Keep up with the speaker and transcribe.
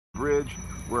bridge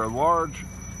where a large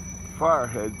fire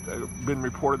had been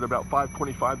reported about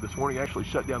 5:25 this morning. Actually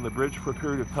shut down the bridge for a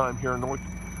period of time here in North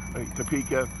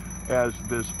Topeka as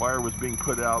this fire was being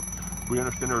put out. We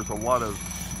understand there's a lot of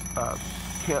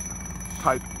camp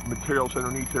type materials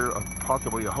underneath here,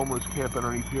 possibly a homeless camp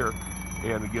underneath here,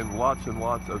 and again lots and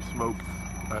lots of smoke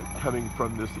coming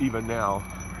from this even now.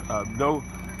 No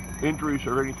injuries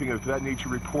or anything of that nature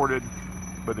reported,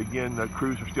 but again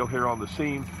crews are still here on the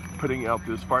scene putting out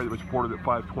this fire that was reported at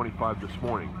 5:25 this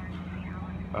morning.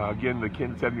 Again, the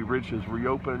Kansas Avenue Bridge is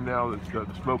reopened now. The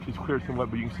smoke is cleared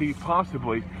somewhat, but you can see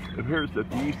possibly it appears that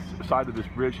the east side of this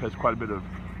bridge has quite a bit of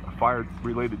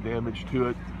fire-related damage to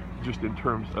it, just in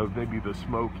terms of maybe the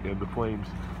smoke and the flames.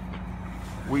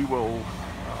 We will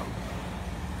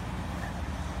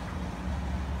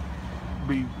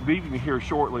be leaving here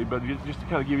shortly, but just to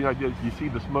kind of give you an idea, you see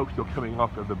the smoke still coming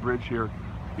off of the bridge here,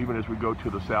 even as we go to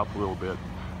the south a little bit.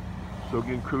 So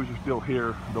again, crews are still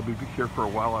here. They'll be here for a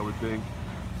while, I would think.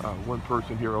 One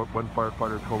person here, one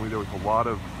firefighter told me there was a lot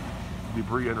of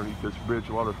debris underneath this bridge,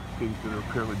 a lot of things that are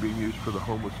apparently being used for the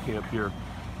homeless camp here.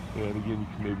 And again, you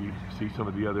can maybe see some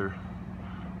of the other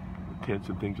tents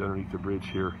and things underneath the bridge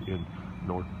here in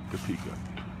North Topeka.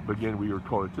 But again, we are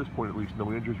told at this point at least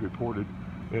no injuries reported,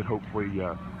 and hopefully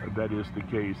that is the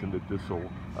case, and that this will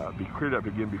be cleared up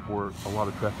again before a lot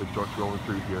of traffic starts rolling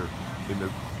through here in the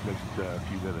next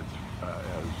few minutes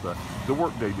as the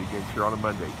workday begins here on a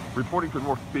Monday. Reporting from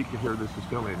North Topeka here, this is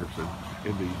Phil Anderson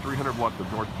in the 300 blocks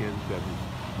of North Kansas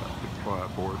Avenue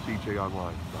for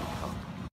CJOnline.com.